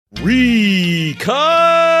Recut!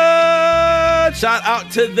 Shout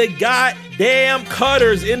out to the goddamn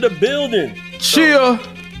cutters in the building. Chill.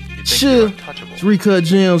 It's Recut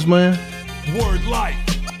Gems, man. Word life.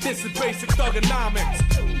 This is basic thugonomics.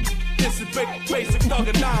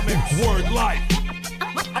 Word life.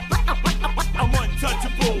 I'm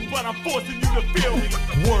untouchable, but I'm forcing you to feel me.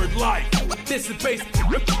 Word life. This is basic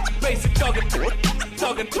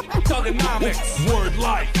thugonomics. Word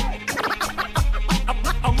life.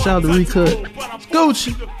 Shout out to Recut.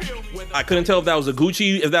 Gucci. I couldn't tell if that was a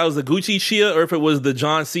Gucci Chia or if it was the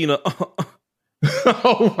John Cena.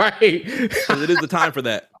 Oh, right. It is the time for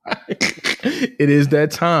that. It is that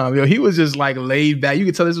time. Yo, he was just like laid back. You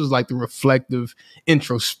could tell this was like the reflective,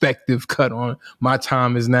 introspective cut on My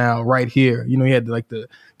Time Is Now right here. You know, he had like the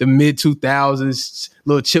mid 2000s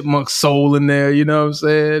little chipmunk soul in there. You know what I'm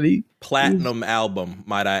saying? Platinum album,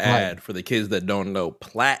 might I add, for the kids that don't know.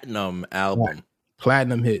 Platinum album.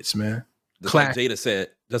 Platinum hits, man. Just like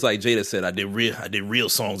Jada said, I did real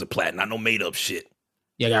songs of platinum. I no made up shit.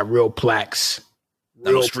 Yeah, I got real plaques.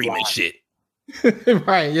 No streaming shit.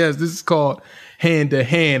 Right, yes. This is called Hand to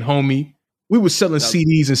Hand, homie. We were selling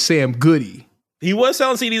CDs in Sam Goody. He was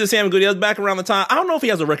selling CDs in Sam Goody. That was back around the time. I don't know if he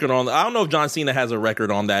has a record on. I don't know if John Cena has a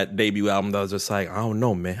record on that debut album. That was just like, I don't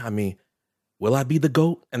know, man. I mean, will I be the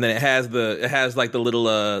GOAT? And then it has like the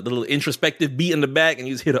little introspective beat in the back, and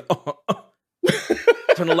you just hit a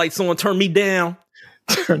turn the lights on, turn me down.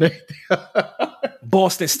 Turn it down.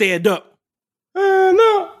 Boston, stand up.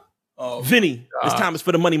 No. Oh, Vinny, this time is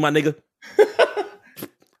for the money, my nigga.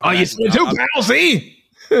 Oh, you said 2 pounds, see?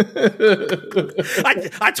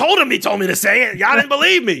 I told him, he told me to say it. Y'all didn't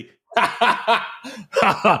believe me.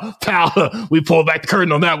 Pal, we pulled back the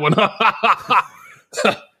curtain on that one.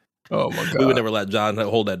 Oh my God. We would never let John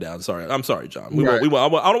hold that down. I'm sorry, John. I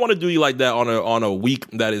don't want to do you like that on a week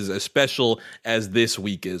that is as special as this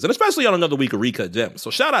week is, and especially on another week of Recut Gems. So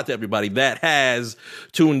shout out to everybody that has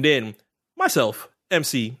tuned in. Myself,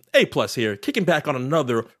 MC A+ here, kicking back on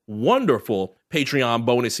another wonderful Patreon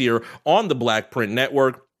bonus here on the Black Print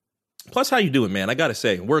Network. Plus, how you doing, man? I gotta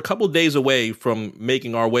say, we're a couple days away from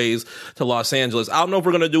making our ways to Los Angeles. I don't know if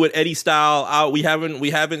we're gonna do it Eddie style. We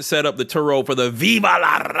haven't set up the Turo for the Viva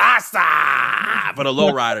la Raza for the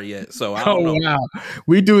lowrider yet. So I don't know. Wow.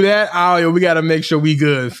 We do that. We gotta make sure we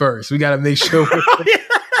good first. We gotta make sure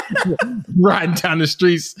we're riding down the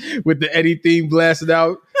streets with the Eddie theme blasted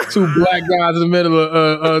out. 2 black guys in the middle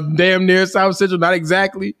of damn near South Central. Not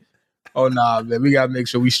exactly. Oh nah, man. We gotta make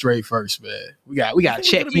sure we straight first, man. We gotta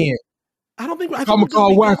check in. I'm gonna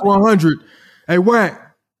call Whack 100. Hey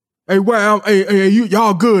Whack. Hey,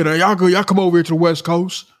 y'all good? Y'all come over here to the West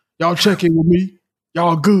Coast. Y'all check in with me.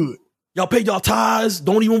 Y'all good. Y'all pay y'all tithes.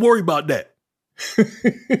 Don't even worry about that.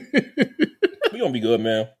 We gonna be good,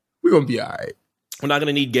 man. We gonna be all right. We're not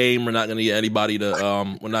gonna need game. We're not gonna need anybody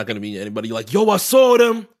to. We're not gonna be anybody like, yo, I saw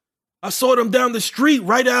them down the street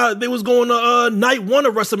right out. They was going to night 1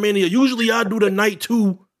 of WrestleMania. Usually I do the night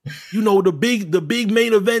 2. You know, the big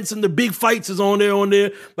main events and the big fights is on there.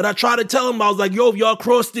 But I try to tell them, I was like, yo, if y'all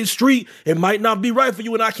cross this street, it might not be right for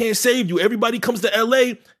you and I can't save you. Everybody comes to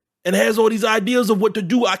LA and has all these ideas of what to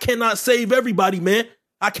do. I cannot save everybody, man.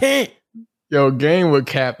 I can't. Yo, Game would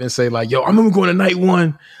cap and say like, yo, I remember going to night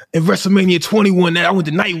 1 in WrestleMania 21. Now I went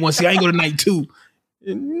to night 1. See, I ain't go to night 2.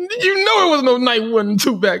 You know it was no night 1 and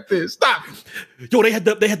 2 back then. Stop. Yo, they had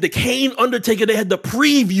the Kane Undertaker. They had the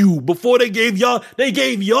preview before they gave y'all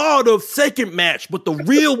the second match, but the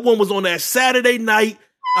real one was on that Saturday night.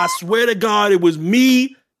 I swear to God, it was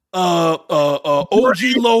me, OG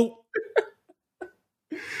Low.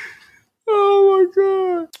 Oh my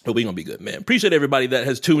God. But we gonna be good, man. Appreciate everybody that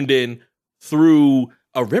has tuned in through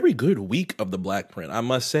a very good week of the Black Print, I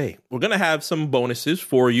must say. We're going to have some bonuses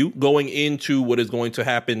for you going into what is going to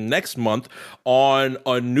happen next month on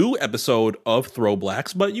a new episode of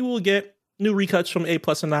Throwblacks, but you will get new recuts from A+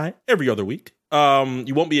 and I every other week.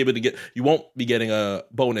 You won't be getting a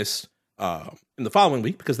bonus in the following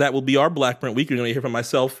week because that will be our Black Print week. You're going to hear from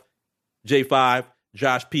myself, J5,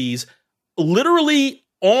 Josh Pease, literally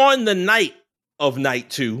on the night of night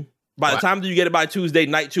 2. By the time that you get it by Tuesday,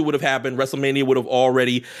 night 2 would have happened. WrestleMania would have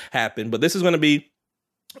already happened. But this is going to be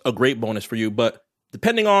a great bonus for you. But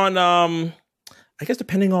depending on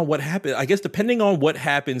what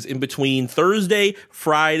happens in between Thursday,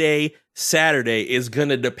 Friday, Saturday is going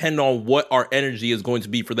to depend on what our energy is going to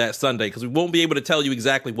be for that Sunday. Because we won't be able to tell you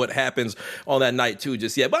exactly what happens on that night 2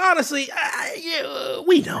 just yet. But honestly,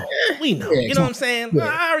 we know. Yeah, you know what I'm saying? Yeah.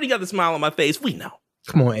 I already got the smile on my face. We know.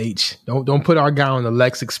 Come on, H. Don't put our guy on the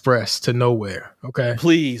Lex Express to nowhere, okay?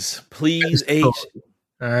 Please, H. All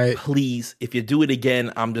right. Please, if you do it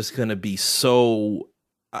again, I'm just going to be so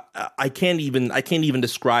I can't even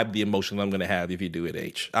describe the emotion I'm gonna have if you do it,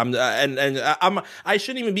 H. I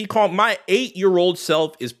shouldn't even be called. My 8-year-old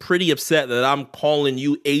self is pretty upset that I'm calling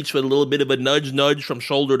you H with a little bit of a nudge from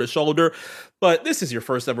shoulder to shoulder. But this is your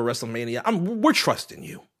first ever WrestleMania. We're trusting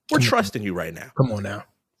you. We're trusting you right now. Come on now,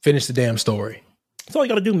 finish the damn story. That's all you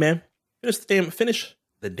gotta do, man. Finish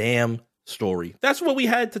the damn story. That's what we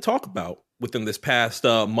had to talk about within this past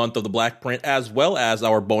month of the Black Print, as well as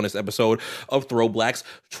our bonus episode of Throwblacks.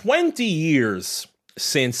 20 years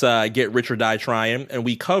since Get Rich or Die Trying, and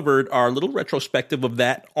we covered our little retrospective of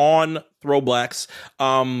that on Throwblacks.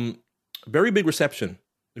 Very big reception.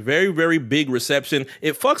 Very, very big reception.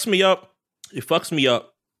 It fucks me up. It fucks me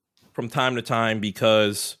up from time to time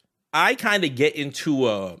because I kind of get into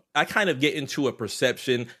a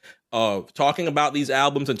perception of talking about these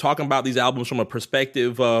albums from a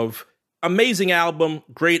perspective of amazing album,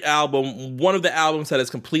 great album, one of the albums that has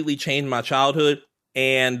completely changed my childhood.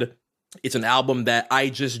 And it's an album that I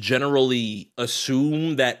just generally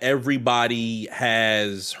assume that everybody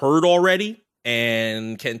has heard already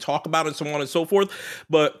and can talk about and so on and so forth.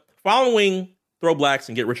 But following Throwblacks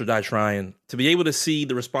and Get Rich or Die Trying, to be able to see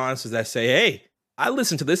the responses that say, hey, I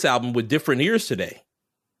listened to this album with different ears today.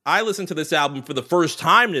 I listened to this album for the first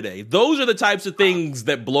time today. Those are the types of things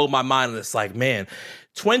that blow my mind. And it's like, man,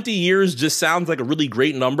 20 years just sounds like a really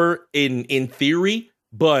great number in theory,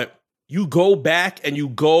 but you go back and you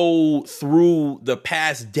go through the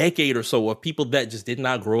past decade or so of people that just did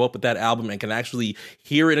not grow up with that album and can actually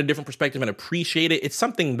hear it in a different perspective and appreciate it. It's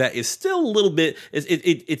something that is still a little bit,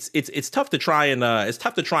 it's tough to try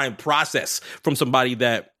and process from somebody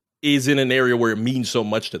that is in an area where it means so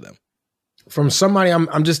much to them. From somebody,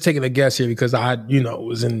 I'm just taking a guess here because I,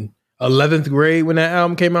 was in 11th grade when that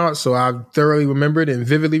album came out, so I thoroughly remember it and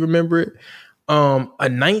vividly remember it. A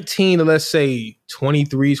 19 to, let's say,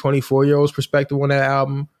 23, 24-year-olds perspective on that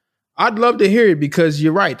album, I'd love to hear it because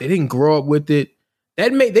you're right. They didn't grow up with it. They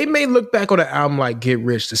may look back on an album like Get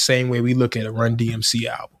Rich the same way we look at a Run DMC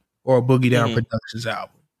album or a Boogie Down Productions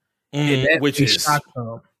album. And that which is...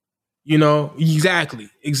 Exactly.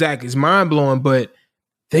 It's mind-blowing, but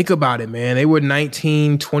think about it, man. They were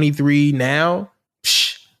 19, 23 now.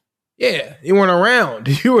 Psh, yeah, they weren't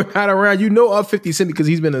around. You were not around. Of 50 Cent because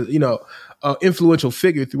he's been a influential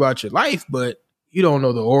figure throughout your life, but you don't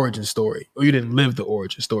know the origin story, or you didn't live the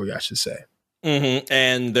origin story, I should say. Mm-hmm.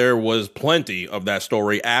 And there was plenty of that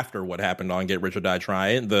story after what happened on Get Rich or Die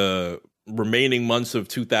Trying. The remaining months of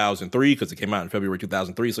 2003, because it came out in February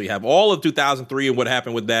 2003, so you have all of 2003 and what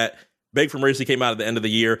happened with that. Beg for Mercy came out at the end of the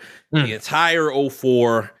year, the entire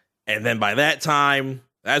 04. And then by that time,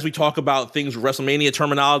 as we talk about things with WrestleMania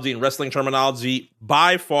terminology and wrestling terminology,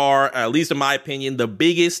 by far, at least in my opinion, the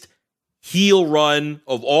biggest heel run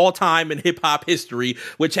of all time in hip hop history,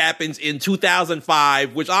 which happens in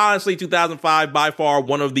 2005, which honestly, 2005, by far,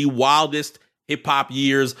 one of the wildest hip hop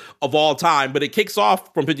years of all time. But it kicks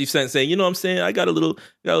off from 50 Cent saying, you know what I'm saying? I got a little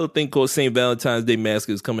thing called St. Valentine's Day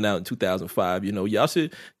Massacres coming out in 2005. Y'all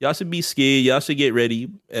should be scared. Y'all should get ready.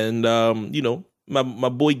 And, my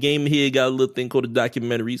boy Game here got a little thing called a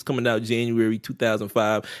documentary. It's coming out January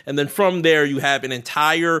 2005. And then from there, you have an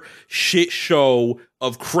entire shit show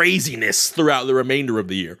of craziness throughout the remainder of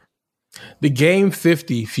the year. The Game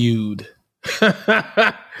 50 feud.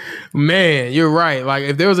 Man, you're right. Like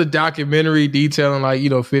if there was a documentary detailing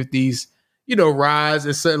 50s, rise,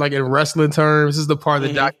 it's like in wrestling terms, this is the part of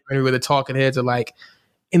the documentary where the talking heads are like,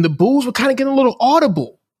 and the boos were kind of getting a little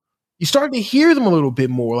audible. You started to hear them a little bit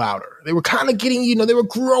more louder. They were kind of getting, they were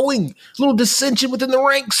growing, a little dissension within the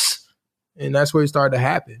ranks. And that's where it started to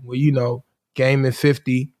happen. Where, Game and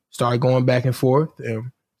 50 started going back and forth.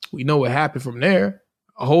 And we know what happened from there.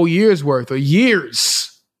 A whole year's worth of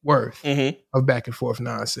back and forth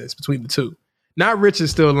nonsense between the two. Not Rich is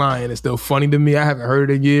Still Lying. It's still funny to me. I haven't heard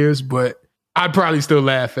it in years, but I'd probably still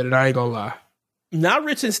laugh at it. I ain't gonna lie. Not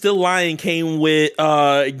Rich and Still Lying came with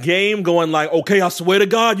Game going like, okay, I swear to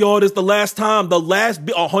God, y'all, this is the last time. The last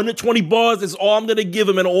 120 bars is all I'm going to give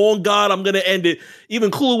him. And on God, I'm going to end it.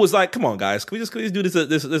 Even Cool was like, come on, guys. Can we just do this?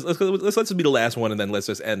 Let's just be the last one and then let's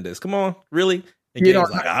just end this. Come on. Really? And Game's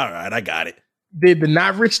like, all right, I got it. The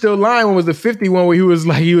Not Rich Still Lying one was the 50 one where he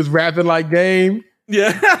was rapping like Game.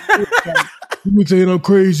 Yeah. You saying I'm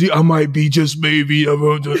crazy? I might be just maybe.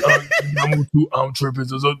 I'm tripping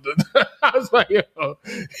or something. I was like, yo,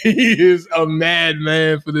 he is a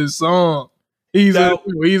madman for this song. He's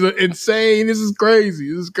insane. This is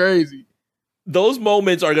crazy. Those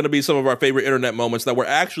moments are going to be some of our favorite internet moments that we're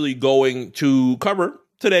actually going to cover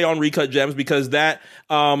today on Recut Gems because that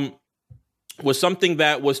was something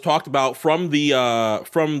that was talked about from the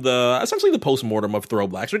essentially the postmortem of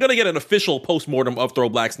Throwblacks. We're going to get an official postmortem of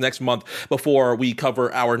Throwblacks next month before we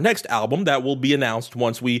cover our next album that will be announced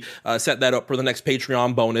once we set that up for the next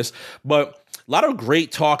Patreon bonus. But a lot of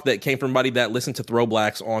great talk that came from everybody that listened to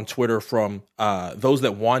Throwblacks on Twitter from those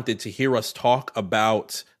that wanted to hear us talk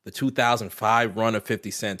about the 2005 run of 50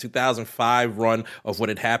 Cent, 2005 run of what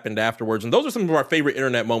had happened afterwards. And those are some of our favorite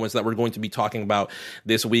internet moments that we're going to be talking about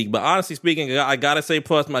this week. But honestly speaking, I got to say,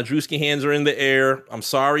 plus, my Drewski hands are in the air. I'm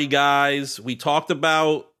sorry, guys. We talked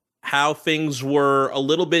about how things were a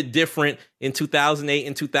little bit different in 2008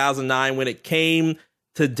 and 2009 when it came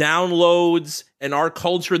to downloads and our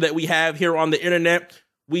culture that we have here on the internet.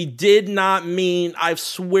 We did not mean, I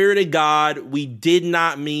swear to God, we did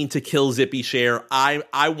not mean to kill Zippy Share. I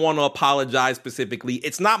want to apologize specifically.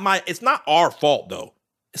 It's not our fault though.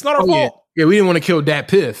 It's not our fault. Yeah, we didn't want to kill Dat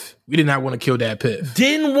Piff. We did not want to kill Dat Piff.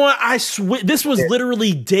 I swear, this was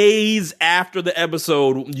literally days after the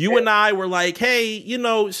episode. You and I were like, hey,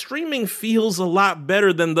 streaming feels a lot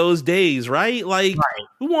better than those days, right? Like,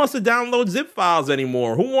 who wants to download zip files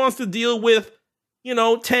anymore? Who wants to deal with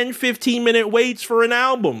 10, 15 minute waits for an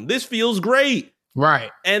album? This feels great.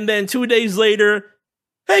 Right. And then 2 days later,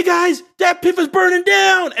 hey guys, Dat Piff is burning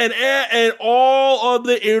down. And all of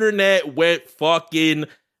the internet went fucking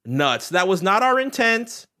nuts. That was not our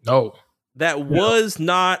intent. No. That was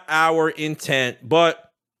not our intent. But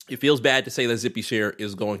it feels bad to say that Zippy Share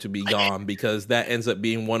is going to be gone because that ends up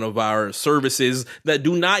being one of our services that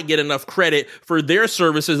do not get enough credit for their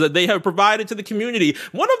services that they have provided to the community.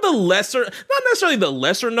 One of the lesser, not necessarily the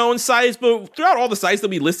lesser known sites, but throughout all the sites that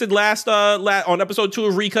we listed last on episode 2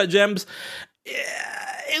 of Recut Gems,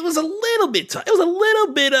 it was a little bit tough. It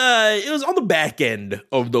was on the back end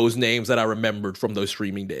of those names that I remembered from those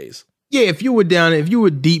streaming days. Yeah, if you were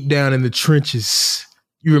deep down in the trenches,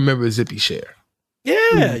 you remember Zippy Share.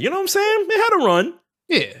 Yeah, you know what I'm saying? They had a run.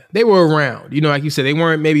 Yeah, they were around. Like you said, they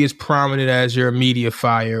weren't maybe as prominent as your Media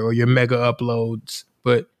Fire or your Mega Uploads,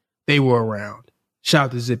 but they were around. Shout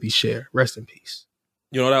out to Zippy Share. Rest in peace.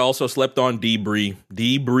 You know what I also slept on? D-Bree.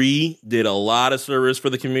 D-Bree did a lot of service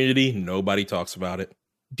for the community. Nobody talks about it.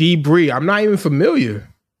 D-Bree, I'm not even familiar.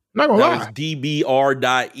 Not gonna lie. That was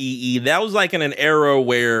dbr.ee. That was like in an era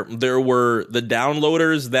where there were the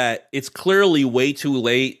downloaders that it's clearly way too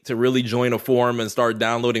late to really join a forum and start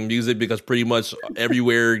downloading music because pretty much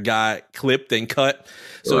everywhere got clipped and cut.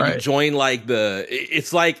 So you join like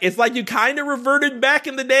it's like you kind of reverted back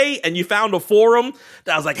in the day and you found a forum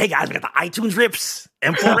that was like, hey guys, we got the iTunes rips,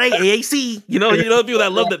 M4A AAC. You know people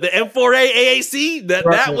that love the M4A AAC.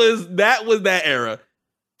 That was that era.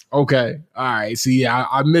 Okay. All right. See,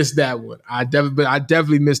 I missed that one. I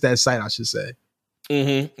definitely missed that site, I should say.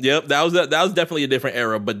 Mm-hmm. Yep. That was definitely a different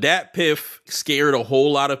era. But Dat Piff scared a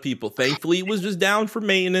whole lot of people. Thankfully, it was just down for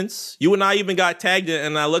maintenance. You and I even got tagged in,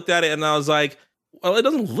 and I looked at it and I was like, well, it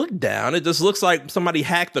doesn't look down. It just looks like somebody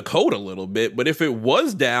hacked the code a little bit. But if it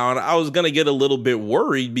was down, I was going to get a little bit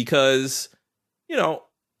worried because,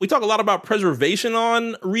 we talk a lot about preservation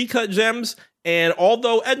on Recut Gems. And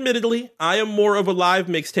although, admittedly, I am more of a live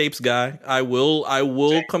mixtapes guy, I will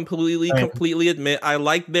completely admit I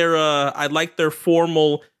like their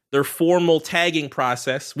formal tagging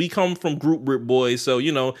process. We come from Group Rip Boys, so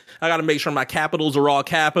I got to make sure my capitals are all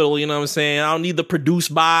capital. You know what I'm saying? I don't need the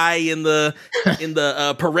produced by in the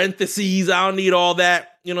parentheses. I don't need all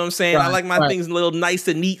that. You know what I'm saying? I like my things a little nice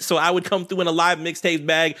and neat, so I would come through in a live mixtapes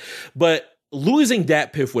bag. But losing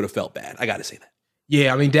Dat Piff would have felt bad. I got to say that.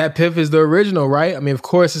 Yeah, I mean, Dat Piff is the original, right? I mean, of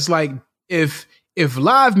course, it's like if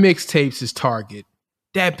live mixtapes is Target,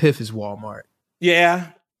 Dat Piff is Walmart.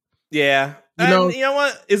 Yeah. You know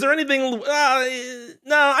what? Is there anything? No,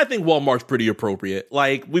 I think Walmart's pretty appropriate.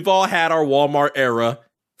 Like, we've all had our Walmart era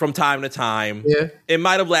from time to time. Yeah. It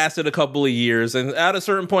might have lasted a couple of years. And at a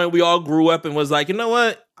certain point, we all grew up and was like, you know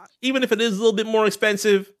what? Even if it is a little bit more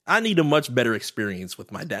expensive, I need a much better experience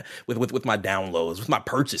with my with my downloads, with my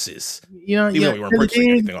purchases. Even though we weren't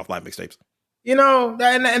purchasing anything off live mixtapes.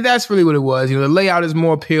 And that's really what it was. The layout is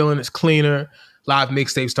more appealing, it's cleaner. Live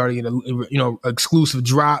mixtapes started exclusive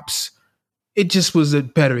drops. It just was a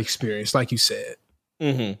better experience, like you said.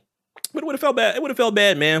 Mm-hmm. But it would have felt bad. It would have felt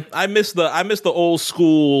bad, man. I miss the old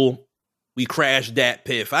school. We crashed Dat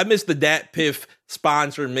Piff. I miss the Dat Piff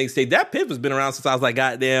sponsored mixtape. Dat Piff has been around since I was like,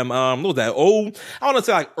 goddamn, what was that? I want to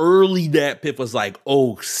say like early Dat Piff was like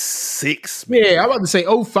 06. Man. Yeah, I'm about to say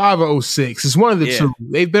 05 or 06. It's one of the two.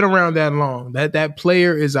 They've been around that long. That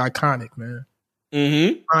player is iconic, man.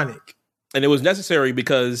 Mm-hmm. Iconic. And it was necessary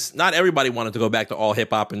because not everybody wanted to go back to all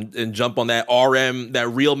hip hop and jump on that RM, that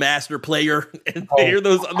Real Master player, and hear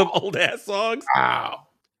those old ass songs. Wow.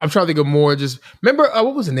 I'm trying to think of more. Just remember,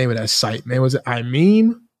 what was the name of that site, man? Was it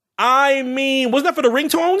iMeme? Wasn't that for the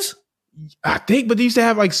ringtones? I think, but they used to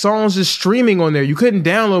have like songs just streaming on there. You couldn't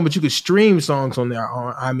download them, but you could stream songs on there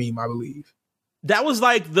on iMeme, I believe. That was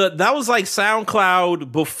like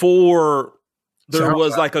SoundCloud before there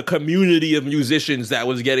was like a community of musicians that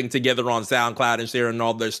was getting together on SoundCloud and sharing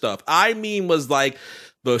all their stuff. Was like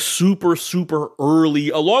the super, super early,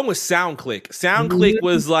 along with SoundClick. SoundClick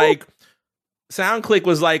was like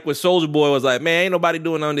what Soulja Boy was like, man, ain't nobody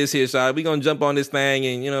doing on this here side. We gonna jump on this thing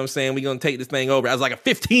and, you know what I'm saying, we gonna take this thing over. I was like a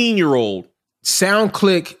 15-year-old.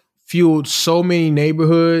 SoundClick fueled so many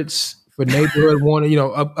neighborhoods for neighborhood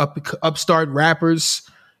upstart rappers.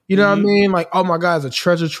 You know what I mean? Like, oh my God, it's a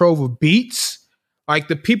treasure trove of beats. Like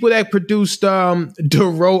the people that produced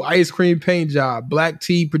Duro Ice Cream Paint Job, Black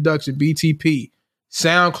Tea Production, BTP,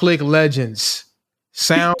 SoundClick legends.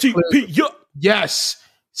 BTP, yes.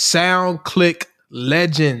 SoundClick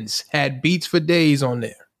legends had beats for days on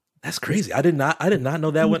there. That's crazy. I did not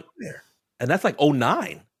know that went there. And that's like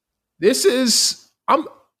 09. This is I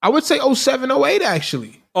would say 07, 08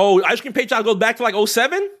 actually. Oh, Ice Cream Paint Job goes back to like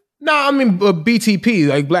 07? No, I mean BTP,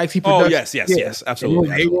 like Black Tea Production. Oh, yes,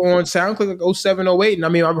 absolutely. They were on SoundClick like 07, 08. And I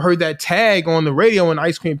mean, I've heard that tag on the radio when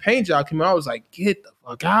Ice Cream Paint Job came out. I was like, get the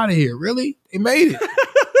fuck out of here. Really? They made it.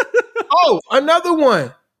 Oh, another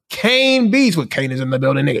one. Kane Beats. With Kane is in the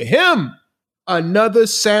building, nigga. Him. Another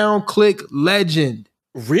SoundClick legend.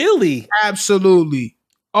 Really? Absolutely.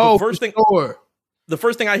 Oh, sure. The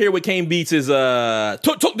first thing I hear with Kane Beats is took that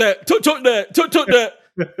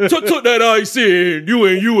ice in. You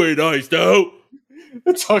ain't iced out.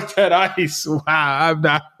 Took that ice. Wow, I've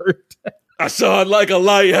not heard that. I saw it like a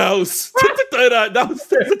lighthouse. That was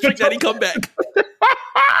the trick that he come back.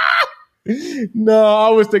 No, I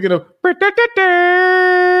was thinking of.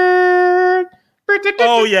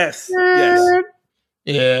 Oh yes.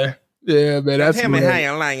 Yeah, man. That's tell me how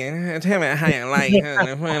you like it. Tell me how you like it.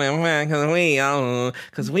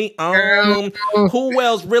 Cause we who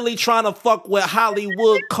else really trying to fuck with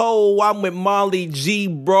Hollywood Cole? I'm with Molly G,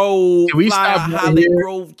 bro. Can we stop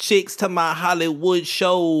Hollywood chicks to my Hollywood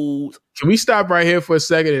shows. Can we stop right here for a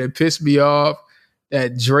second? And it pissed me off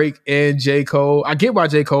that Drake and J. Cole. I get why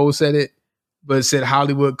J. Cole said it, but it said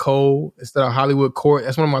Hollywood Cole instead of Hollywood Court.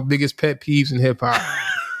 That's one of my biggest pet peeves in hip hop.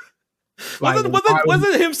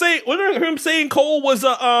 Wasn't him saying Cole was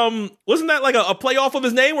wasn't that like a playoff of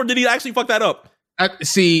his name, or did he actually fuck that up? I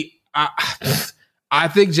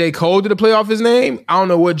think J. Cole did a play off his name. I don't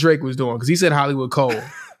know what Drake was doing because he said Hollywood Cole.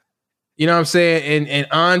 You know what I'm saying? And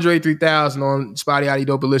Andre 3000 on Spotty Adi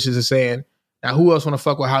Dopalicious is saying, now who else want to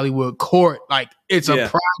fuck with Hollywood Court? Like it's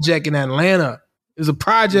a project in Atlanta. It's a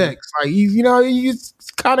project. Like it's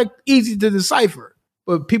kind of easy to decipher,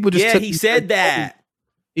 but people just he said that.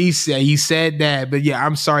 He said that, but yeah,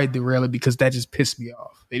 I'm sorry to derail it because that just pissed me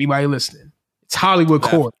off. Anybody listening? It's Hollywood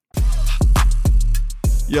Court.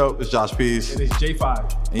 Yo, it's Josh Pease. And it's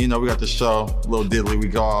J5. And we got the show, Little Diddly We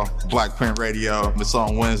Call, Black Print Radio. It's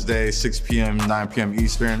on Wednesday, 6 p.m., 9 p.m.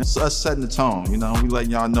 Eastern. It's us setting the tone, We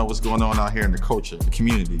letting y'all know what's going on out here in the culture, the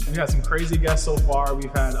community. We've had some crazy guests so far. We've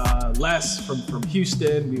had Les from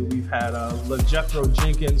Houston. We've had Jethro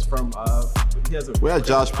Jenkins from, we had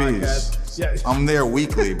Josh Pease. Yeah. I'm there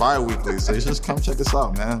weekly, bi-weekly, so you just come check us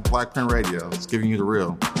out, man. Black Print Radio. It's giving you the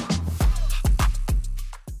real.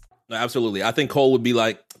 No, absolutely. I think Cole would be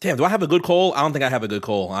like, damn, do I have a good Cole? I don't think I have a good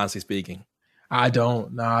Cole, honestly speaking. I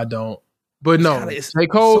don't. No, I don't. But no, it's J.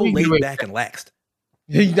 Cole, so laid back and laxed.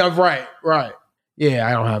 Right. Yeah,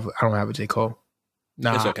 I don't have a J. Cole.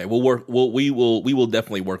 Nah. It's okay. We will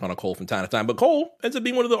definitely work on a Cole from time to time. But Cole ends up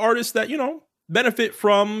being one of the artists that, benefit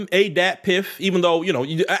from a Dat Piff, even though,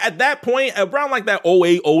 at that point, around like that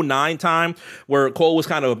 08, 09 time where Cole was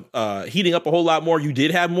kind of heating up a whole lot more, you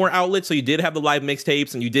did have more outlets. So you did have the live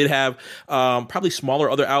mixtapes and you did have probably smaller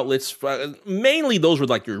other outlets. Mainly those were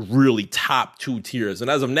like your really top two tiers. And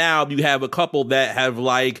as of now, you have a couple that have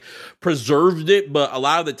like preserved it, but a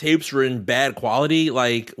lot of the tapes were in bad quality.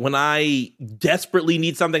 Like when I desperately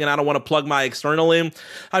need something and I don't want to plug my external in,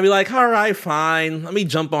 I'd be like, all right, fine. Let me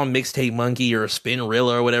jump on Mixtape Monkey or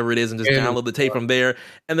Spinrilla or whatever it is and just download the tape from there.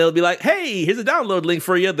 And they'll be like, hey, here's a download link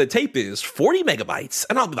for you. The tape is 40 megabytes.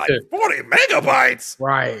 And I'll be like, 40 megabytes?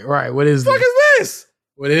 Right. What is this? What is this?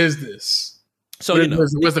 What is this? So,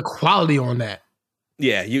 what's the quality on that?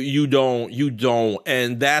 Yeah, you don't.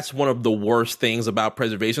 And that's one of the worst things about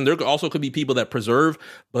preservation. There also could be people that preserve,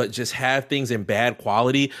 but just have things in bad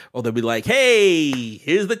quality. Or they'll be like, hey,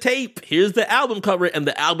 here's the tape. Here's the album cover. And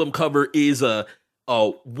the album cover is a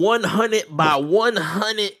 100 by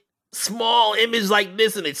 100 small image like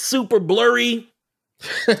this. And it's super blurry.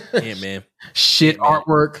 Yeah, man. Shit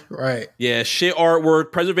artwork, right? Yeah, shit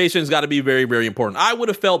artwork. Preservation's got to be very, very important. I would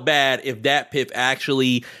have felt bad if that PIF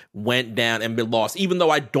actually went down and been lost, even though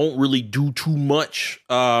I don't really do too much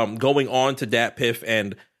going on to that PIF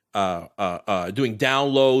and doing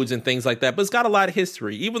downloads and things like that. But it's got a lot of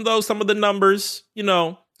history, even though some of the numbers, you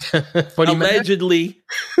know, allegedly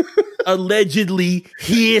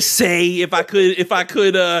hearsay. If I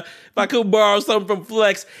could borrow something from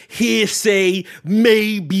Flex, hearsay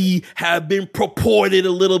maybe have been purported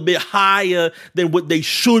a little bit higher than what they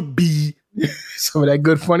should be. Some of that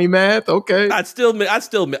good funny math. Okay, I'd still miss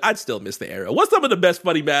the era. What's some of the best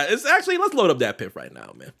funny math? It's actually, let's load up that PIF right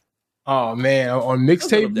now, man. Oh man, on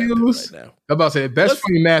mixtape views, right now. I'm about to say the best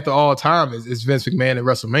funny math of all time is Vince McMahon at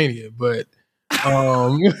WrestleMania, but.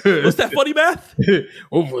 What's that funny math?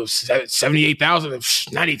 Over 78,000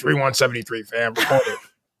 93 173 fam recorded.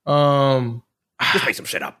 Just make some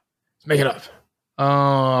shit up. Make it up.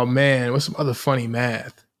 Oh man, what's some other funny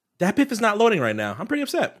math? That PIF is not loading right now. I'm pretty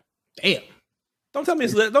upset. Damn. Don't tell me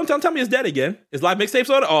it's dead again. Is live mixtapes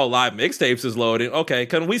loading? Oh, live mixtapes is loading. Okay,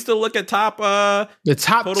 can we still look at top? The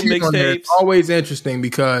top total 10 mixtapes. Always interesting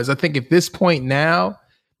because I think at this point now,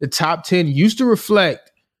 the top 10 used to reflect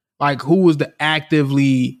like who was the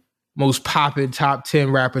actively most popular top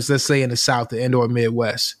 10 rappers, let's say in the South and or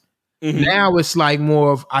Midwest. Mm-hmm. Now it's like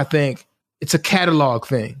more of, I think it's a catalog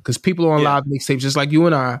thing because people are on live mixtapes, just like you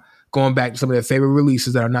and I, going back to some of their favorite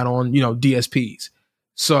releases that are not on, DSPs.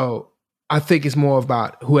 So I think it's more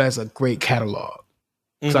about who has a great catalog.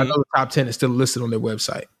 Mm-hmm. So I know the top 10 is still listed on their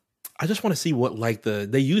website. I just want to see what you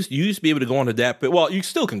used to be able to go on to Dat Piff. Well, you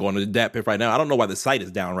still can go on to Dat Piff right now. I don't know why the site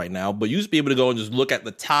is down right now, but you used to be able to go and just look at the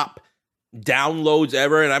top downloads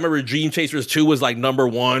ever. And I remember Dream Chasers 2 was like number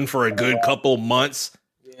one for a good couple months.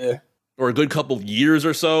 Yeah. Or a good couple years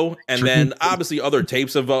or so. And then obviously other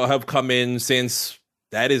tapes have come in since.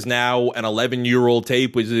 That is now an 11-year-old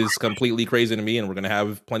tape, which is completely crazy to me. And we're going to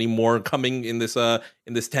have plenty more coming in this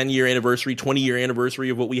 10-year anniversary, 20-year anniversary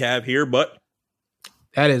of what we have here. But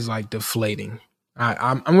that is like deflating.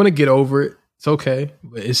 I'm going to get over it. It's okay.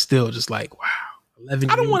 But it's still just like, wow.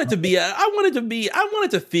 11 I don't want it to be. I want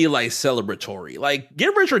it to feel like celebratory. Like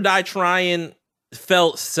Get Rich or Die Trying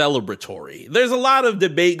felt celebratory. There's a lot of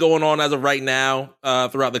debate going on as of right now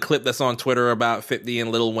throughout the clip that's on Twitter about 50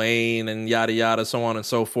 and Lil Wayne and yada yada, so on and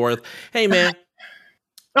so forth. Hey man,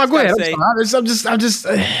 no, go ahead. I'm just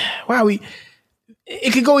wow.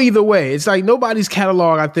 It could go either way. It's like nobody's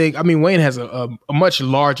catalog. I mean, Wayne has a much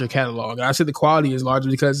larger catalog, and I said the quality is larger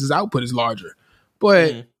because his output is larger.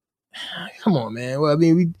 But come on, man. Well, I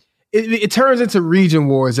mean, it turns into region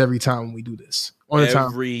wars every time we do this.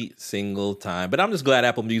 Every single time. But I'm just glad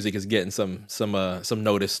Apple Music is getting some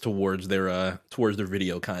notice towards their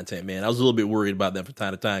video content, man. I was a little bit worried about that from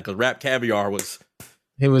time to time because Rap Caviar was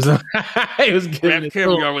Rap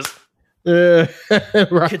Caviar was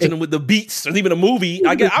right. catching them with the beats. There's even a movie.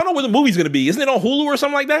 I don't know where the movie's gonna be. Isn't it on Hulu or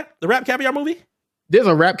something like that? The Rap Caviar movie? There's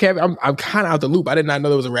a Rap Caviar. I'm kind of out the loop. I did not know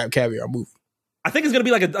there was a Rap Caviar movie. I think it's gonna be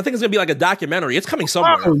like a documentary. It's coming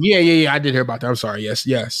somewhere. Oh yeah. I did hear about that. I'm sorry. Yes.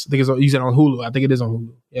 I think you said on Hulu. I think it is on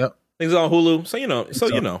Hulu. Yep. I think it's on Hulu.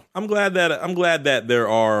 So I'm glad that there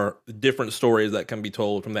are different stories that can be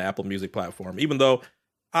told from the Apple Music platform. Even though,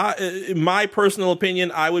 in my personal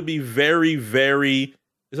opinion, I would be very, very.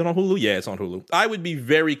 Is it on Hulu? Yeah, it's on Hulu. I would be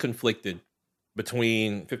very conflicted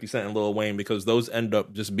between 50 Cent and Lil Wayne because those end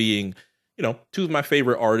up just being, two of my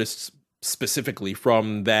favorite artists specifically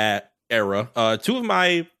from that era. Two of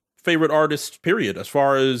my favorite artists, period. As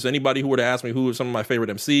far as anybody who were to ask me who are some of my favorite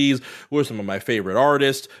MCs, who are some of my favorite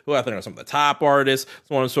artists, who I think are some of the top artists,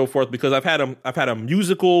 so on and so forth, because I've had a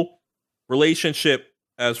musical relationship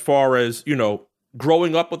as far as,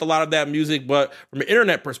 growing up with a lot of that music, but from an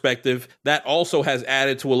internet perspective, that also has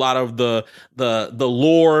added to a lot of the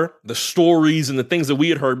lore, the stories, and the things that we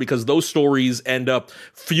had heard, because those stories end up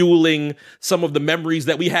fueling some of the memories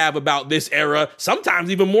that we have about this era,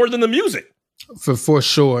 sometimes even more than the music. For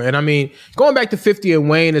sure. And I mean, going back to 50 and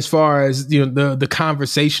Wayne, as far as the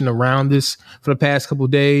conversation around this for the past couple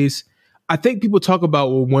of days, I think people talk about,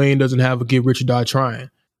 well, Wayne doesn't have a Get Rich or Die Trying.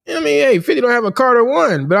 I mean, hey, 50 don't have a Carter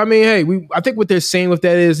 1. But I mean, hey, I think what they're saying with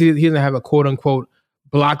that is he doesn't have a quote unquote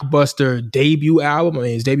blockbuster debut album. I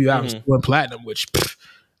mean, his debut album went platinum, which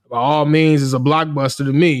by all means is a blockbuster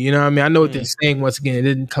to me. You know what I mean? I know what they're saying. Once again, it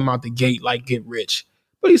didn't come out the gate like Get Rich.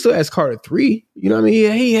 But he still has Carter 3. You know what I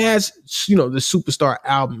mean? He has, the superstar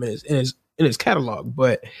album in his catalog,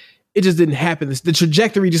 but it just didn't happen. The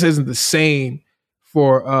trajectory just isn't the same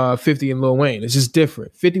for 50 and Lil Wayne. It's just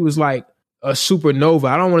different. 50 was like a supernova.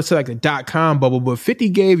 I don't want to say like a .com bubble, but 50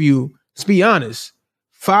 gave you, let's be honest,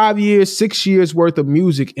 5 years, 6 years worth of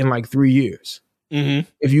music in like 3 years. Mm-hmm.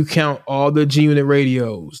 If you count all the G-Unit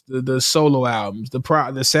radios, the solo albums, the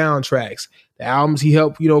soundtracks, the albums he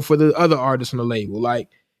helped, for the other artists on the label, like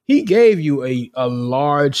he gave you a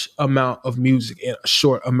large amount of music in a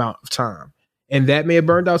short amount of time. And that may have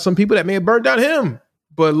burned out some people, that may have burned out him.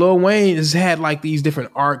 But Lil Wayne has had like these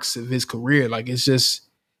different arcs of his career. Like it's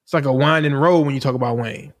like a winding road when you talk about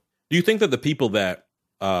Wayne. Do you think that the people that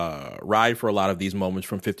ride for a lot of these moments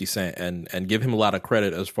from 50 Cent and give him a lot of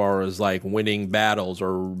credit as far as like winning battles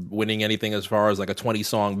or winning anything as far as like a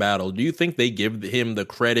 20-song battle, do you think they give him the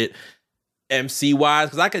credit MC-wise?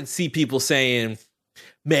 Because I could see people saying,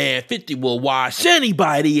 man, 50 will wash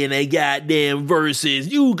anybody in a goddamn verses.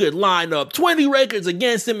 You could line up 20 records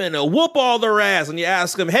against him and he'll whoop all their ass. And you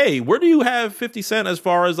ask him, hey, where do you have 50 Cent as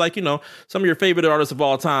far as like, some of your favorite artists of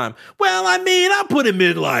all time? Well, I mean, I put him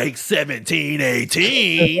in like 17,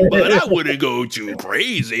 18, but I wouldn't go too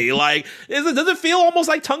crazy. Like, does it feel almost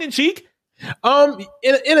like tongue in cheek?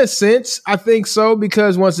 In a sense, I think so,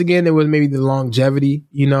 because once again, it was maybe the longevity,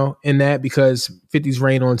 in that, because 50's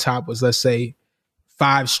reign on top was, let's say,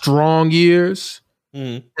 5 strong years,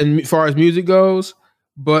 and as far as music goes.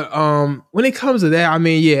 But when it comes to that, I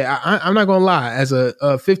mean, yeah, I'm not gonna lie. As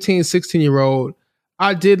a 15, 16-year-old,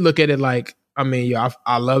 I did look at it like, I mean, yeah,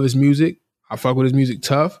 I love his music. I fuck with his music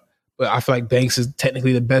tough, but I feel like Banks is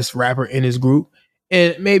technically the best rapper in his group.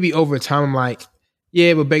 And maybe over time, I'm like,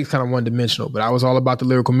 yeah, but Banks kind of one-dimensional. But I was all about the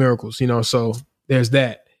lyrical miracles, so there's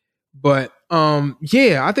that. But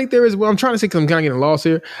yeah, I think there is. What I'm trying to say, because I'm kind of getting lost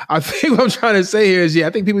here. I think what I'm trying to say here is, I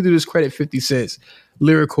think people do discredit 50 Cent's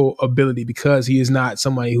lyrical ability because he is not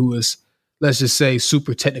somebody who is, let's just say,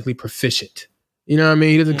 super technically proficient. You know what I mean?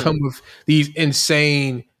 He doesn't come with these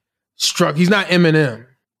insane He's not Eminem.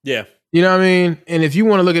 Yeah. You know what I mean? And if you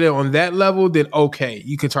want to look at it on that level, then okay,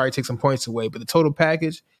 you can try to take some points away. But the total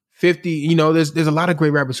package, 50, there's a lot of great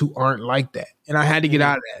rappers who aren't like that. And I had to get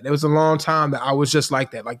out of that. There was a long time that I was just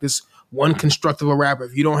like that. Like this one construct of a rapper.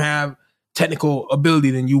 If you don't have technical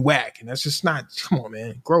ability, then you whack. And that's just not, come on,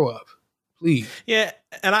 man. Grow up. Please. Yeah.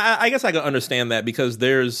 And I guess I can understand that, because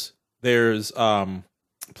there's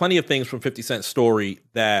plenty of things from 50 Cent's story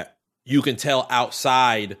that you can tell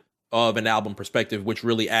outside of an album perspective, which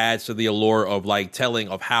really adds to the allure of like telling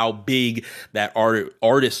of how big that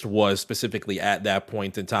artist was specifically at that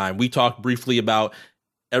point in time. We talked briefly about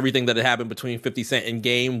everything that had happened between 50 Cent and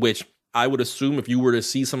Game, which I would assume if you were to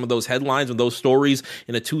see some of those headlines and those stories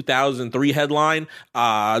in a 2003 headline,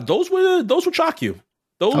 those would shock you.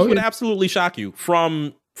 Those would absolutely shock you.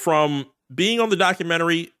 From being on the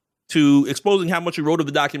documentary to exposing how much he wrote of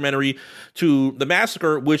the documentary to The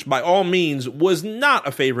Massacre, which by all means was not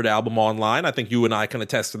a favorite album online. I think you and I can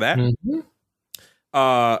attest to that. Mm-hmm.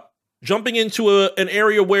 Jumping into an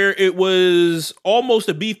area where it was almost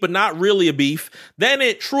a beef, but not really a beef. Then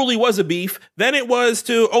it truly was a beef. Then it was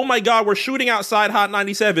to, oh my God, we're shooting outside Hot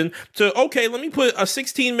 97, to, okay, let me put a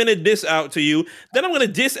 16-minute diss out to you. Then I'm going to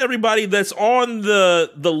diss everybody that's on the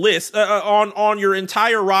list, on your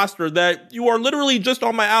entire roster that you are literally just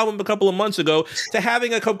on my album a couple of months ago, to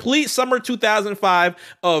having a complete summer 2005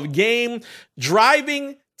 of Game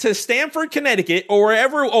driving to Stamford, Connecticut, or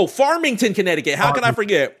wherever. Oh, Farmington, Connecticut. How can I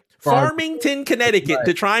forget? Farmington, Connecticut, right,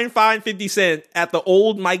 to try and find 50 Cent at the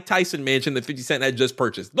old Mike Tyson mansion that 50 Cent had just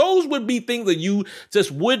purchased. Those would be things that you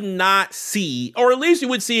just would not see, or at least you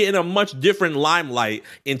would see it in a much different limelight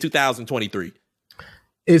in 2023.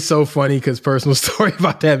 It's so funny because personal story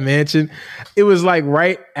about that mansion. It was like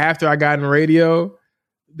right after I got in radio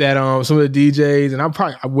that some of the DJs, and I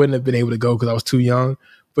wouldn't have been able to go because I was too young,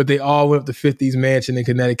 but they all went up to 50's mansion in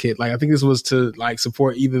Connecticut. Like I think this was to like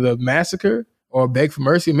support either the Massacre or Beg for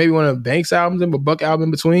Mercy, maybe one of Banks' albums and a Buck album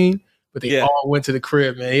in between. But they all went to the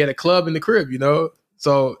crib, man. He had a club in the crib,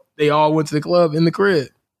 So they all went to the club in the crib.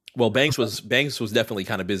 Well, Banks was definitely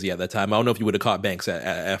kind of busy at that time. I don't know if you would have caught Banks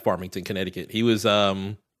at Farmington, Connecticut. He was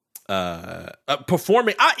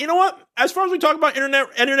performing. You know what? As far as we talk about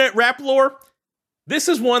internet rap lore, this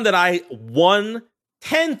is one that I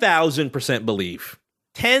 10,000% believe.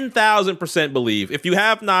 10,000% believe. If you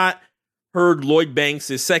have not heard Lloyd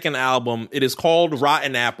Banks' second album, it is called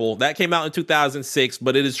Rotten Apple. That came out in 2006,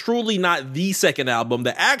 but it is truly not the second album.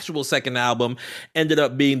 The actual second album ended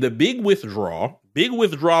up being The Big Withdrawal. Big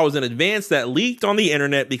Withdrawal was an advance that leaked on the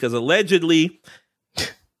internet because allegedly,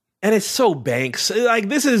 and it's so Banks. Like,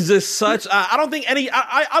 this is just such, I don't think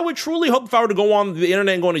I would truly hope if I were to go on the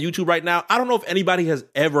internet and go on to YouTube right now, I don't know if anybody has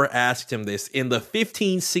ever asked him this in the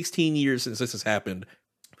 15, 16 years since this has happened.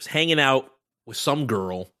 He was hanging out with some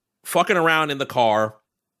girl, fucking around in the car,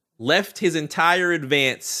 left his entire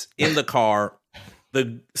advance in the car,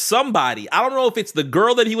 somebody, I don't know if it's the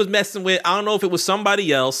girl that he was messing with, I don't know if it was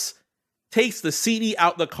somebody else, takes the CD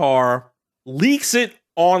out the car, leaks it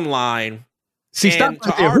online. See, stop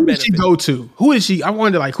right there. Who did she go to? Who is she? I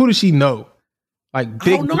wonder, like, who does she know? Like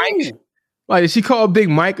Big Mike? Like, did she call Big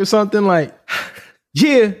Mike or something? Like,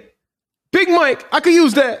 yeah, Big Mike, I could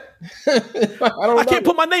use that. I can't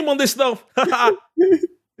put my name on this though.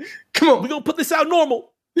 Come on, we're gonna put this out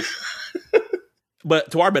normal.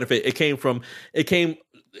 But to our benefit, it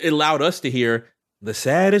allowed us to hear the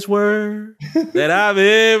saddest word that I've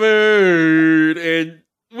ever heard. And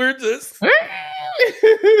we're just, yeah,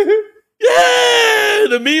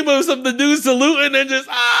 the meme of some the dude saluting and just,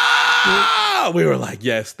 we were like,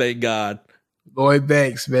 yes, thank God. Lloyd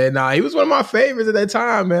Banks, man. Nah, he was one of my favorites at that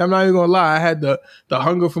time, man. I'm not even gonna lie. I had the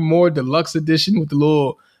Hunger for More deluxe edition with the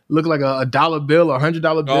little, look like a dollar bill or $100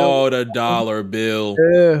 bill. Oh, the dollar bill.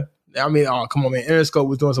 Yeah. I mean, oh, come on, man. Interscope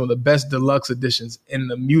was doing some of the best deluxe editions in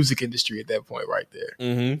the music industry at that point right there.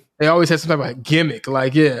 Mm-hmm. They always had some type of gimmick.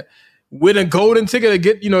 Like, yeah, win a golden ticket to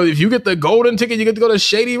get, if you get the golden ticket, you get to go to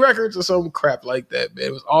Shady Records or some crap like that, man.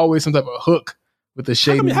 It was always some type of hook with the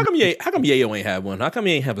Shady. How come Yayo ain't have one? How come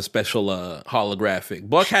he ain't have a special holographic?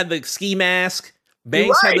 Buck had the ski mask.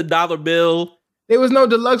 Banks had the dollar bill. There was no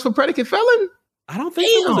deluxe for Predicate Felon? I don't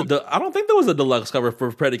think there was a deluxe cover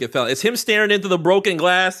for Predicate Felon. It's him staring into the broken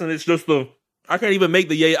glass, and it's just I can't even make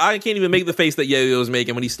the face that Yayo was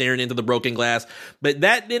making when he's staring into the broken glass. But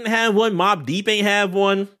that didn't have one. Mobb Deep ain't have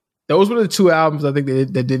one. Those were the two albums I think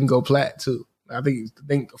that didn't go plat too. I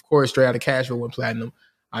think of course Straight Outta Cashville went platinum.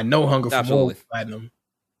 I know Hunger for More went platinum.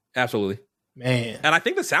 Absolutely, man. And I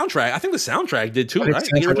think the soundtrack did too, right?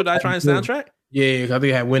 The original Die Trying soundtrack. Yeah, I think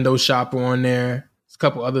it had Window Shopper on there. There's a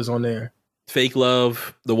couple others on there. Fake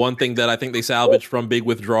Love, the one thing that I think they salvaged from Big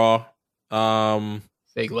Withdraw.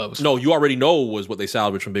 Fake Love. No, You Already Know was what they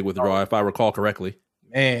salvaged from Big Withdraw, if I recall correctly.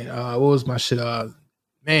 Man, what was my shit?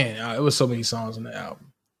 It was so many songs on the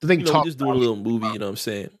album. The thing, just doing a little movie. You know what I'm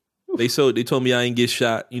saying? They told me I ain't get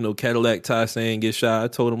shot. Cadillac Ty saying get shot. I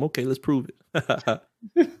told them, okay, let's prove it.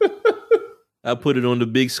 I put it on the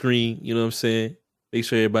big screen. You know what I'm saying? Make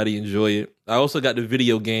sure everybody enjoy it. I also got the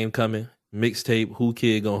video game coming. Mixtape, Who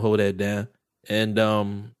Kid gonna hold that down? And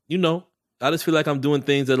I just feel like I'm doing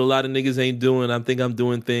things that a lot of niggas ain't doing. I think I'm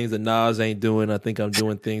doing things that Nas ain't doing. I think I'm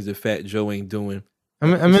doing things that Fat Joe ain't doing.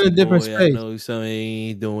 I'm in a different space. I know something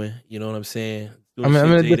ain't doing. You know what I'm saying? I'm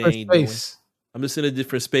in a different space. I'm just in a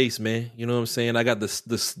different space, man. You know what I'm saying? I got the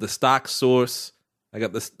stock source. I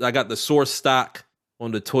got the source stock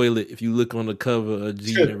on the toilet. If you look on the cover of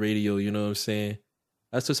G Unit Radio, you know what I'm saying?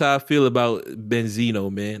 That's just how I feel about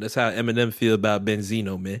Benzino, man. That's how Eminem feel about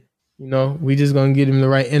Benzino, man. We just gonna get him the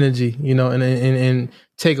right energy, and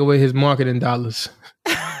take away his marketing dollars.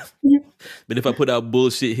 But if I put out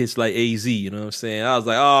bullshit hits like AZ, you know what I'm saying? I was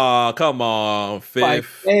like, oh, come on, Fifth. Like,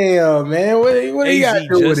 damn, man. What do you got to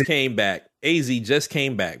do with it? AZ just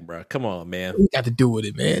came back, bro. Come on, man. What you got to do with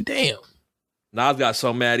it, man? Damn. Nas got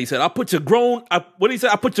so mad. He said, I push your grown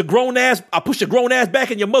ass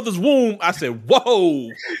back in your mother's womb. I said, whoa.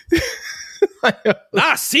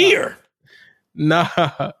 Nasir.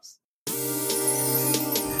 Nas.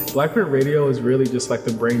 Blackprint Radio is really just like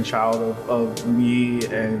the brainchild of me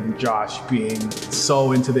and Josh being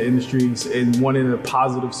so into the industries and wanting a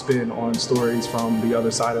positive spin on stories from the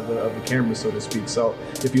other side of the camera, so to speak. So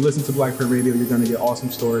if you listen to Blackprint Radio, you're going to get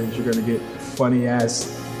awesome stories. You're going to get funny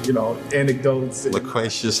ass, anecdotes. And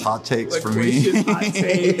loquacious hot takes for me. Hot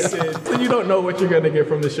takes. And you don't know what you're going to get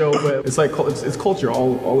from the show, but it's like it's culture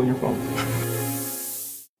all in your phone.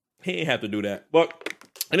 He ain't have to do that. But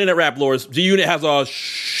Internet Rap Lords, G-Unit has a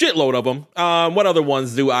shitload of them. What other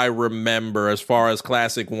ones do I remember as far as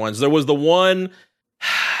classic ones? There was the one,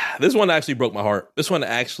 this one actually broke my heart. This one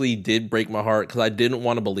actually did break my heart because I didn't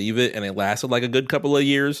want to believe it, and it lasted like a good couple of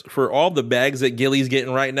years. For all the bags that Gilly's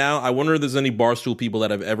getting right now, I wonder if there's any Barstool people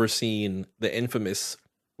that have ever seen the infamous,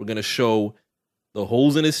 we're going to show the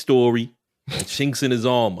holes in his story and chinks in his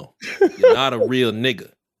armor. You're not a real nigga.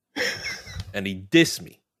 And he dissed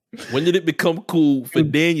me. When did it become cool for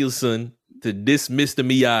Danielson to diss Mr.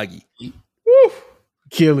 Miyagi? Woo.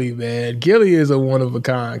 Gilly, man. Gilly is a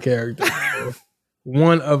one-of-a-kind character.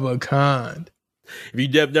 One of a kind. If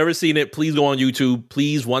you have never seen it, please go on YouTube.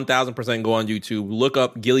 Please, 1,000% go on YouTube. Look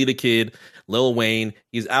up Gilly the Kid, Lil Wayne.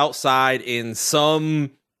 He's outside in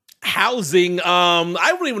some housing. I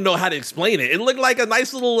don't even know how to explain it. It looked like a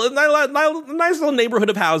nice little neighborhood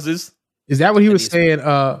of houses. Is that what he was saying?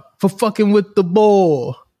 For fucking with the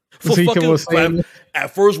ball. For fucking,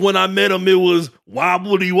 at first when I met him, it was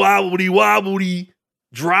wobbly, wobbly, wobbly,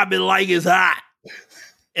 drop it like it's hot.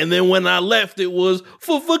 And then when I left, it was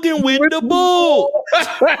for fucking win the ball.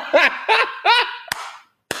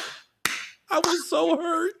 I was so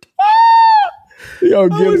hurt. Yo, I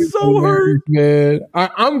was so hurt, man.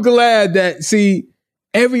 I'm glad that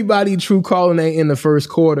everybody true calling ain't in the first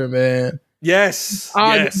quarter, man. Yes.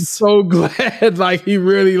 I'm so glad he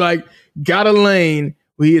really got a lane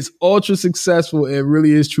where he is ultra successful and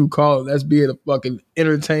really is true calling. That's being a fucking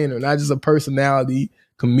entertainer, not just a personality,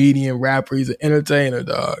 comedian, rapper. He's an entertainer,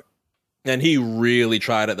 dog. And he really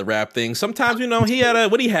tried at the rap thing. Sometimes, he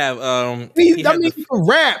had what do you have? He can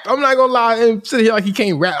rap. I'm not gonna lie and sit here he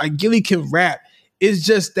can't rap. Gilly can rap. It's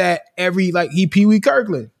just that he Pee Wee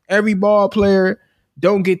Kirkland. Every ball player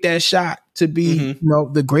don't get that shot to be,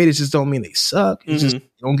 the greatest. Just don't mean they suck. It's just you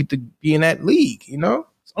don't get to be in that league.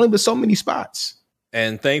 It's only been so many spots.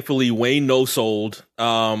 And thankfully, Wayne no-sold.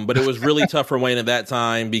 But it was really tough for Wayne at that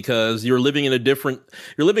time because you're living in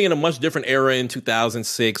a much different era in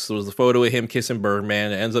 2006. There was a photo of him kissing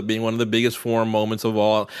Birdman. It ends up being one of the biggest forum moments of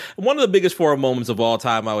all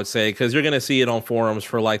time, I would say, because you're going to see it on forums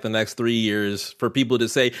for the next 3 years for people to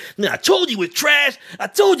say, I told you it's trash. I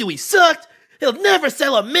told you he sucked. He'll never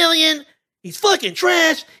sell 1 million. He's fucking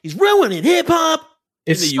trash. He's ruining hip hop.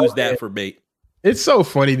 And they use that for bait. It's so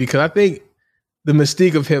funny because I think the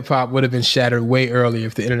mystique of hip hop would have been shattered way earlier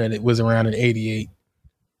if the internet was around in 88.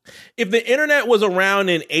 If the internet was around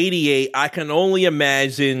in 88, I can only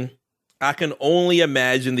imagine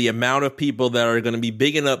the amount of people that are going to be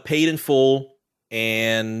bigging up Paid in Full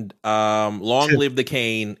and Long Live the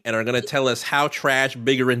Kane and are going to tell us how trash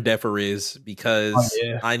Bigger and Deffer is because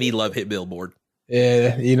I Need Love hit Billboard.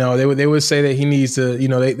 Yeah, they would say that he needs to,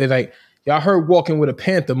 they like, y'all heard Walking with a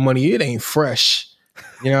Panther money, it ain't fresh.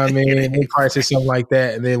 You know what I mean? And they probably say something like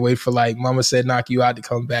that, and then wait for Mama Said Knock You Out to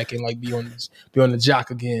come back and be on the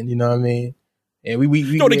jock again. You know what I mean? And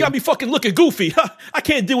we they got me fucking looking goofy. I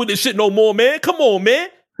can't deal with this shit no more, man. Come on, man.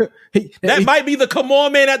 That might be the come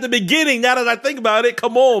on, man at the beginning. Now that I think about it,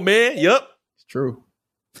 come on, man. Yep, it's true.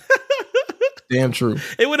 Damn true.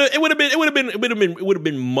 It would have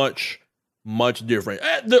been much different.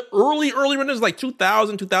 The early runners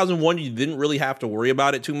 2000, 2001, you didn't really have to worry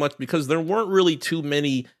about it too much because there weren't really too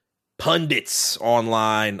many pundits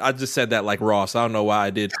online. I just said that like Ross. I don't know why I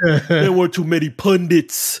did. There weren't too many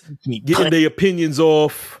pundits getting their opinions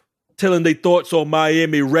off, telling their thoughts on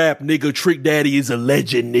Miami rap. Nigga, Trick Daddy is a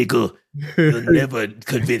legend, nigga. You'll never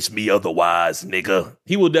convince me otherwise, nigga.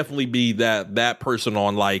 He will definitely be that person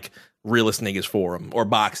on Realist Niggas Forum or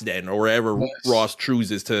Boxden or wherever Ross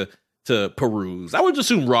chooses to peruse. I would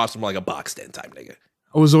assume Ross from a Boxden type nigga.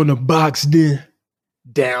 I was on the Boxden,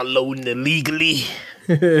 downloading illegally.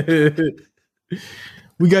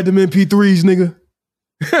 We got them MP3s, nigga.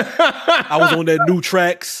 I was on that new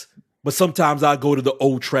tracks, but sometimes I go to the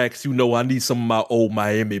old tracks. I need some of my old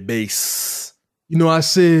Miami bass. I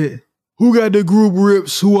said, who got the group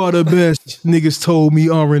rips? Who are the best? Niggas told me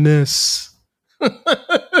RNS.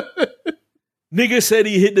 Nigga said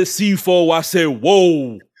he hit the C4. I said,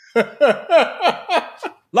 whoa.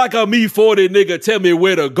 Like a me 40 nigga, tell me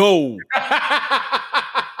where to go.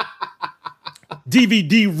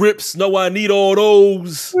 DVD rips, no, I need all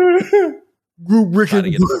those. Group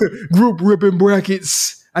ripping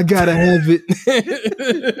brackets. I gotta have it.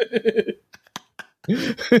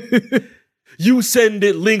 You send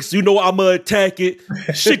it links, I'ma attack it.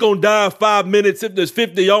 Shit gonna die in 5 minutes if there's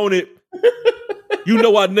 50 on it.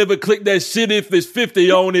 I never click that shit if there's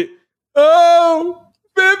 50 on it. Oh,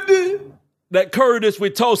 50. That Curtis we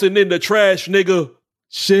tossing in the trash, nigga.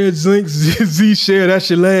 Shared Zinc, Z share, that's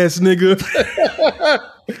your last, nigga.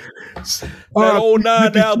 That old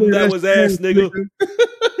 9 album that was ass, nigga.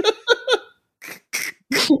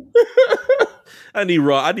 I need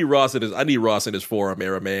Ross in his forum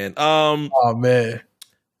era, man. Oh man.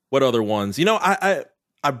 What other ones? I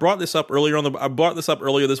brought this up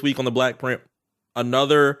earlier this week on the Black Print.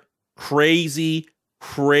 Another crazy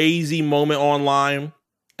moment online.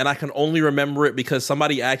 And I can only remember it because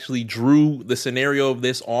somebody actually drew the scenario of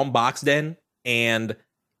this on Boxden, and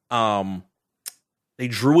they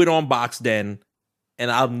drew it on Boxden,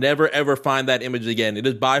 and I'll never ever find that image again. It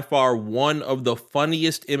is by far one of the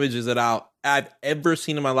funniest images that I've ever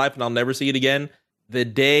seen in my life, and I'll never see it again. The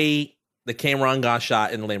day the Cameron got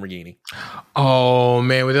shot in the Lamborghini. Oh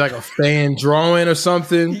man, was it a fan drawing or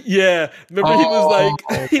something? Yeah, remember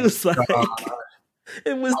he was like.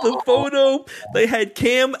 It was the photo. They had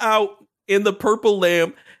Cam out in the purple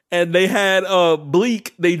lamb, and they had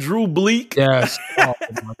Bleak. They drew Bleak. Yes. Oh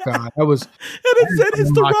my god, that was. And it said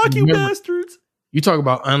it's the Rocky Bastards. You talk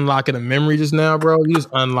about unlocking a memory just now, bro. You just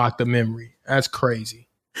unlocked the memory. That's crazy.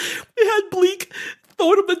 They had Bleak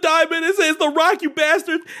throwing him the diamond and says, "The Rock, you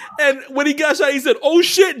bastard." And when he got shot, he said, "Oh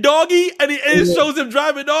shit, doggy." And it shows him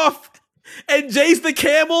driving off. And Jay's the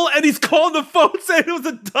camel, and he's calling the phone saying it was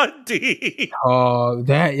a Dundee. Oh,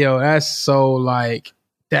 that's so like,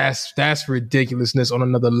 that's ridiculousness on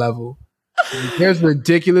another level. There's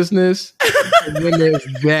ridiculousness, and then there's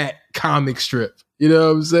that comic strip. You know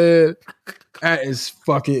what I'm saying? That is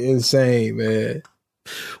fucking insane, man.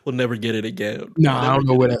 We'll never get it again. No, I don't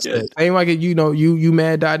know what that's at. Ain't like it, you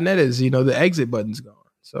mad.net is, the exit button's gone.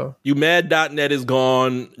 So YouMad.net is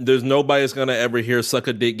gone. There's nobody that's gonna ever hear "suck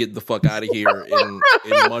a dick, get the fuck out of here" in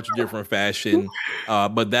much different fashion.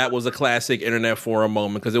 But that was a classic internet forum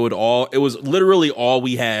moment because it was literally all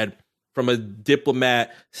we had from a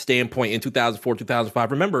diplomat standpoint in 2004,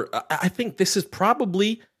 2005. Remember, I think this is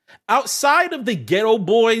probably outside of the Ghetto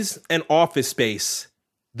Boys and Office Space,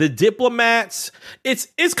 the diplomats. It's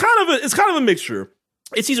kind of a mixture.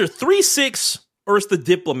 It's either 3-6 or it's the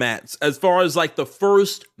diplomats as far as like the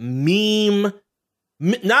first meme,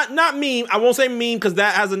 not meme. I won't say meme because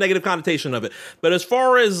that has a negative connotation of it. But as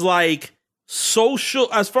far as like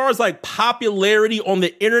as far as like popularity on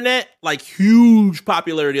the internet, like huge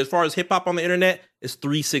popularity as far as hip hop on the internet, it's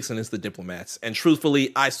 3-6 and it's the diplomats. And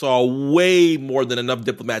truthfully, I saw way more than enough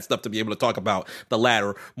diplomat stuff to be able to talk about the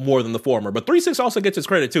latter more than the former. But 3-6 also gets its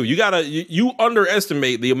credit too. You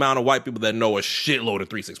underestimate the amount of white people that know a shitload of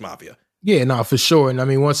 3-6 Mafia. Yeah, no, for sure. And I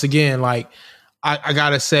mean, once again, like I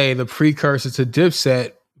gotta say, the precursor to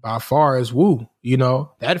Dipset by far is Wu.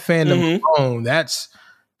 That fandom alone, that's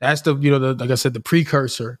the like I said, the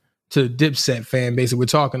precursor to the Dipset fan base that we're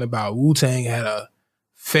talking about. Wu-Tang had a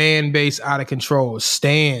fan base out of control,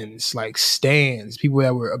 stands, people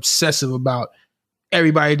that were obsessive about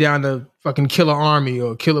everybody down to fucking Killer Army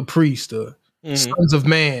or Killer Priest or Sons of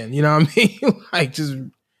Man. You know what I mean? Like, just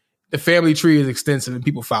the family tree is extensive and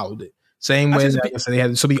people followed it. Same way, like I said, they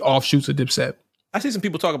had so many offshoots of Dipset. I see some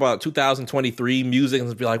people talk about 2023 music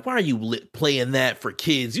and be like, "Why are you playing that for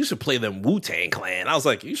kids? You should play them Wu-Tang Clan." I was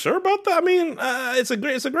like, "You sure about that? I mean, it's a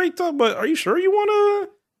great time, but are you sure you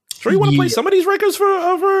want to play some of these records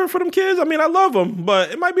for them kids? I mean, I love them,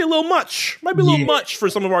 but it might be a little much. Much for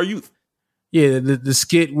some of our youth." Yeah, the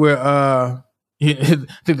skit where I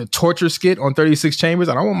think the torture skit on 36 Chambers.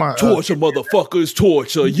 I don't want my torture motherfuckers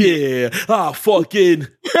torture. Yeah, fucking.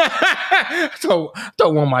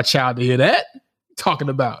 don't want my child to hear that. Talking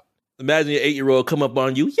about. Imagine your 8-year-old come up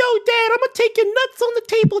on you. "Yo, Dad, I'm gonna take your nuts on the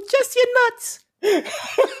table, just your nuts. And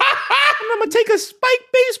I'm gonna take a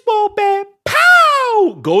spiked baseball bat.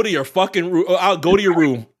 Pow! Go to your fucking room. I'll go to your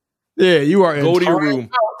room. Yeah, you are. Go to your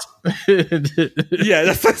room. Yeah,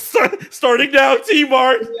 that's starting now,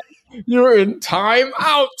 T-Mart. You're in time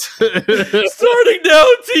out. Starting now,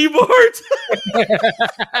 T-Mart.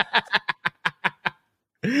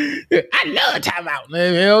 I love time out,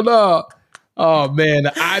 man. Hell no. Oh man, the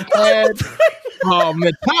iPad. Oh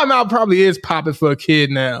man, timeout probably is popping for a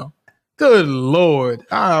kid now. Good Lord.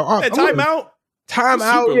 Timeout.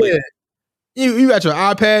 Yeah. You got your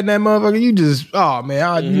iPad and that motherfucker. You just, oh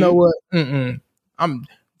man, you know what? I'm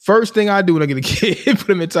first thing I do when I get a kid, put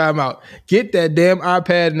him in timeout. Get that damn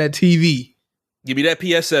iPad and that TV. Give me that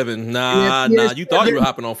PS7. Nah. You thought you were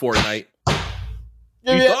hopping on Fortnite.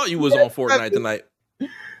 You thought you was on Fortnite tonight.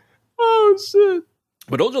 Oh shit.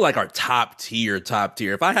 But those are like our top tier.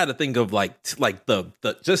 If I had to think of like the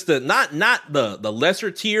just the not the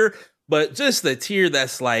lesser tier, but just the tier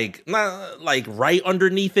that's like not like right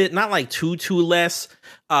underneath it, not like too less.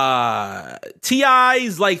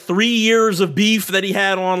 T.I.'s like 3 years of beef that he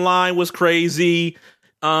had online was crazy.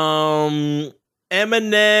 Eminem,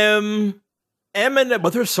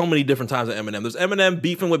 but there's so many different times of Eminem. There's Eminem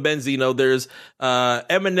beefing with Benzino. There's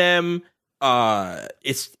Eminem.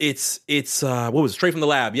 It's what was it? Straight from the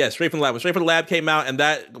Lab? Yes, Straight from the Lab. When Straight from the Lab came out, and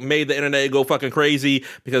that made the internet go fucking crazy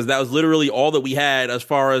because that was literally all that we had as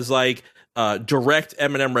far as like direct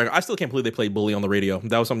Eminem record. I still can't believe they played Bully on the radio.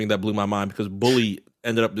 That was something that blew my mind because Bully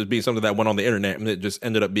ended up just being something that went on the internet, and it just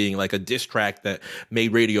ended up being like a diss track that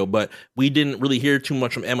made radio. But we didn't really hear too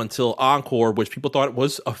much from M until Encore, which people thought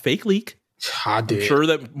was a fake leak. I did. I'm sure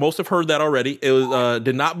that most have heard that already. It was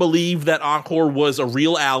did not believe that Encore was a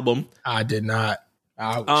real album. I did not.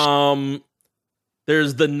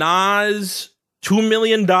 There's the Nas $2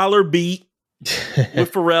 million beat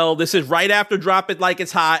with Pharrell. This is right after Drop It Like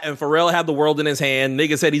It's Hot, and Pharrell had the world in his hand.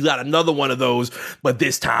 Nigga said he's got another one of those, but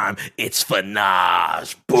this time it's for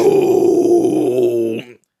Nas.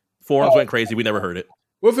 Boom. Forums went crazy. We never heard it.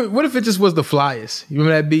 What if it just was the Flyers? You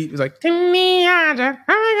remember that beat? It was like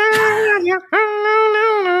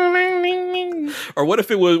Or what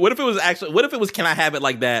if it was Can I Have It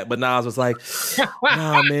Like That? But Nas was like,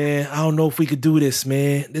 nah, man, I don't know if we could do this,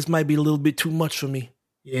 man. This might be a little bit too much for me.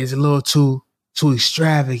 Yeah, it's a little too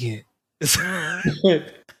extravagant.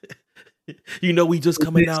 You know, we just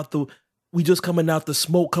coming out the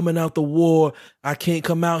smoke, coming out the war. I can't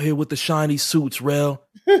come out here with the shiny suits, Rel.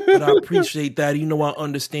 But I appreciate that. You know, I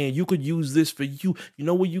understand. You could use this for you. You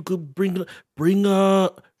know what? You could bring Gwen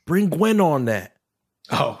on that.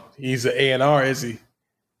 Oh, he's an A&R, is he?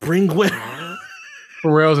 Bring Gwen.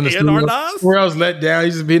 Pharrell's in the A&R studio. Nas? Pharrell's let down.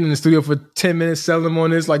 He's just been in the studio for 10 minutes selling them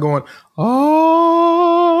on this, like going,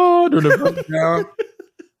 oh, doing the breakdown.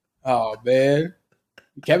 Oh, man.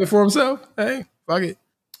 He kept it for himself. Hey, fuck it.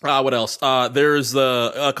 What else? There's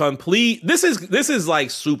a complete. This is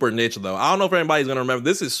like super niche though. I don't know if anybody's gonna remember.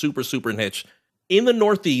 This is super niche. In the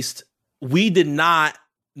Northeast, we did not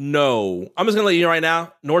know. I'm just gonna let you know right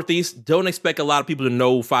now. Northeast, don't expect a lot of people to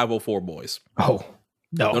know 504 Boys. Oh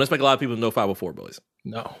no! Don't expect a lot of people to know 504 Boys.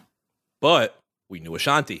 No, but we knew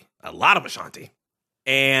Ashanti, a lot of Ashanti,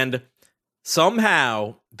 and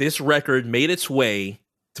somehow this record made its way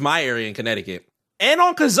to my area in Connecticut. And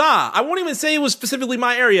on Kazaa. I won't even say it was specifically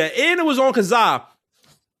my area. And it was on Kazaa.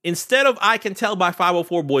 Instead of I Can Tell by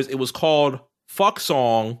 504 Boys, it was called Fuck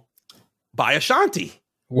Song by Ashanti.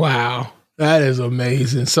 Wow. That is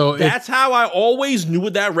amazing. So that's how I always knew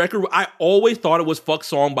with that record. I always thought it was Fuck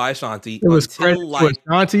Song by Ashanti. It was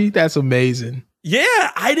Ashanti? That's amazing.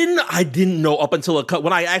 Yeah. I didn't know up until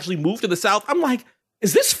when I actually moved to the South. I'm like,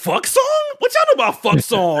 is this Fuck Song? What y'all know about Fuck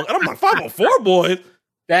Song? And I'm like, 504 Boys.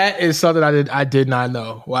 That is something I did not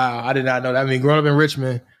know. Wow, I did not know that. I mean, growing up in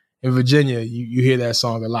Richmond, in Virginia, you hear that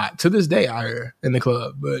song a lot. To this day, I hear in the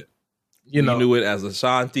club. But you know, knew it as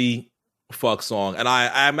Ashanti Fuck Song, and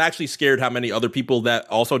I'm actually scared how many other people that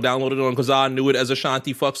also downloaded it on Kazaa knew it as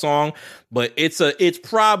Ashanti Fuck Song. But it's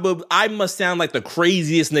probably, I must sound like the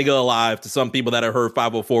craziest nigga alive to some people that have heard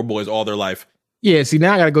 504 Boys all their life. Yeah, see,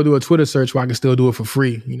 now I got to go do a Twitter search where I can still do it for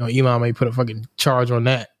free. You know, Elon may put a fucking charge on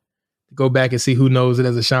that. Go back and see who knows it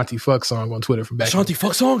as Ashanti Fuck Song on Twitter from back. Ashanti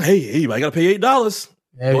Fuck Song? Hey, I gotta pay $8.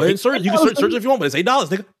 Go ahead and search. You can search if you want, but it's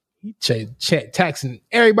 $8, nigga. Taxing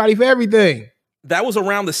everybody for everything. That was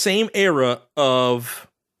around the same around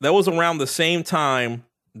the same time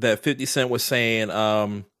that 50 Cent was saying,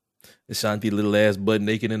 Ashanti little ass butt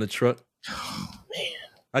naked in the truck. Oh, man.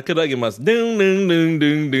 I could get my ding, ding, ding,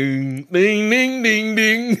 ding, ding, ding, ding, ding,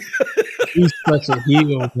 ding. He's such a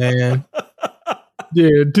hero, man.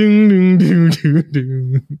 Yeah, ding, ding, ding, ding,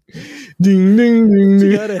 ding, ding, ding, ding.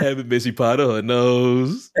 She gotta have a messy pot on her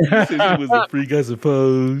nose. She said she was a freak, I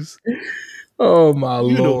suppose. Oh my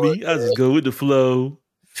Lord! You know me. I just go with the flow.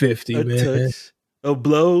 50, a man. Touch, a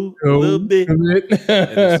blow, a little bit. And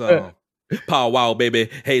the song. Paul Wall, baby.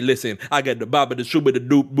 Hey, listen, I got the bop and the shoe with the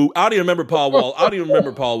doop boop. I don't even remember Paul Wall. I don't even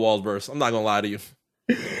remember Paul Wall's verse. I'm not gonna lie to you.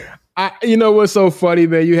 You know what's so funny,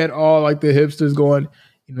 man? You had all like the hipsters going,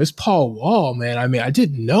 you know, it's Paul Wall, man. I mean, I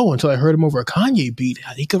didn't know until I heard him over a Kanye beat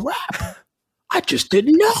how he could rap. I just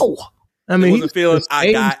didn't know. I mean, he wasn't feeling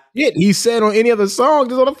I got shit he said on any other song,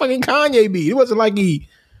 just on a fucking Kanye beat. It wasn't like he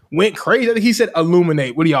went crazy. I think he said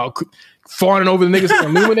illuminate. What are y'all fawning over the niggas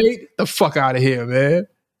saying illuminate? The fuck out of here, man.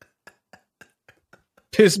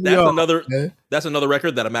 Piss me off. That's another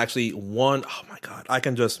record that I'm actually oh my God. I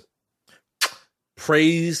can just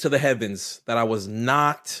praise to the heavens that I was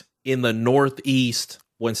not in the Northeast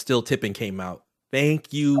when Still Tipping came out.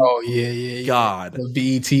 Thank you. Oh, yeah. God.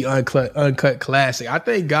 The BET Uncut Classic. I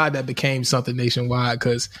thank God that became something nationwide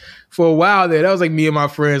because for a while there, that was like me and my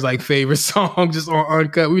friends' like favorite song just on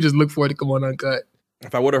Uncut. We just look for it to come on Uncut.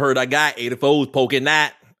 If I would have heard I got 84s poking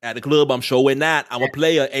that at the club, I'm showing that. I'm a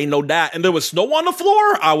player, ain't no doubt. And there was snow on the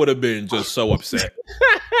floor, I would have been just so upset.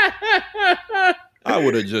 I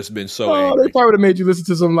would have just been so angry. They probably would have made you listen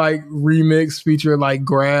to some like remix feature like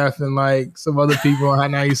Graph and like some other people on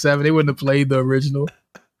Hot 97. They wouldn't have played the original.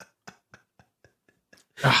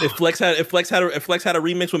 If Flex had a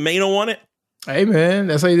remix with Mano on it. Hey man,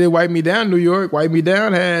 that's how you did Wipe Me Down, New York. Wipe Me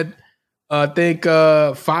Down had I think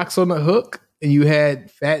Fox on the hook, and you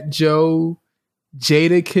had Fat Joe,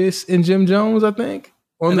 Jada Kiss, and Jim Jones, I think.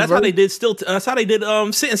 And that's how they did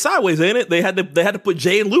Sitting Sideways, ain't it? They had to put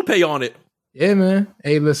Jay and Lupe on it. Yeah, man.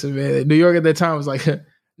 Hey, listen, man. New York at that time was like,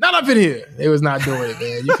 not up in here. They was not doing it,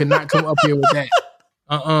 man. You cannot come up here with that.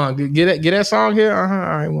 Get that song here. All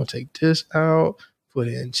right, we'll take this out. Put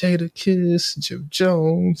in Jada Kiss, Jim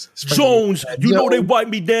Jones. You know they wipe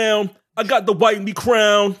me down. I got the wipe me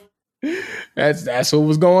crown. That's what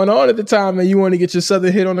was going on at the time, man. You want to get your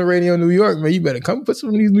Southern hit on the radio in New York, man. You better come put some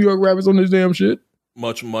of these New York rappers on this damn shit.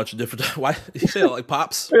 much different. Why you say it like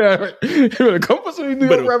Pops? Yeah, right. You better come put some New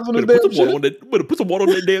York rappers on the damn shit. Better put some water on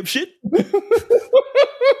that damn shit.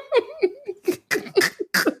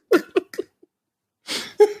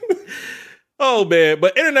 Oh man,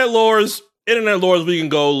 but internet lores, we can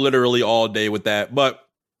go literally all day with that. But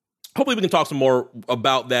hopefully we can talk some more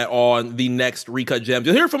about that on the next Recut Gems.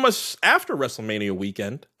 You'll hear from us after WrestleMania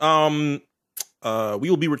weekend. We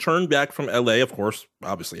will be returned back from LA, of course,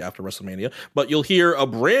 obviously after WrestleMania, but you'll hear a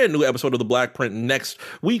brand new episode of The Black Print next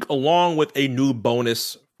week, along with a new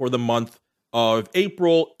bonus for the month of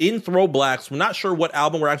April in Throwblacks. We're not sure what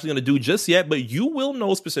album we're actually going to do just yet, but you will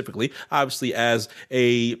know specifically, obviously, as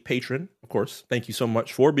a patron, of course. Thank you so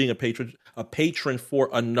much for being a patron for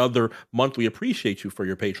another month. We appreciate you for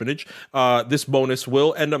your patronage. This bonus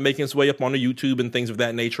will end up making its way up onto YouTube and things of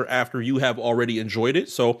that nature after you have already enjoyed it.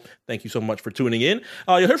 So thank you so much for tuning in.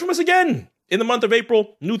 You'll hear from us again in the month of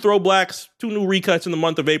April. New Throwblacks, 2 new recuts in the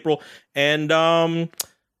month of April. And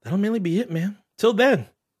that'll mainly be it, man. Till then,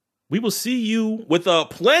 we will see you with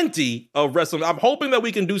plenty of wrestling. I'm hoping that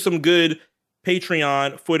we can do some good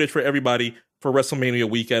Patreon footage for everybody for WrestleMania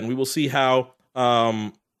weekend. We will see how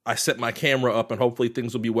I set my camera up, and hopefully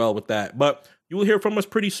things will be well with that. But you will hear from us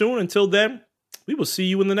pretty soon. Until then, we will see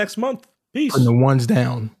you in the next month. Peace. Putting the ones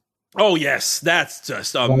down. Oh, yes. That's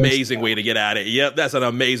just an amazing way to get at it. Yep, that's an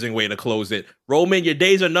amazing way to close it. Roman, your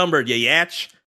days are numbered, you yatch.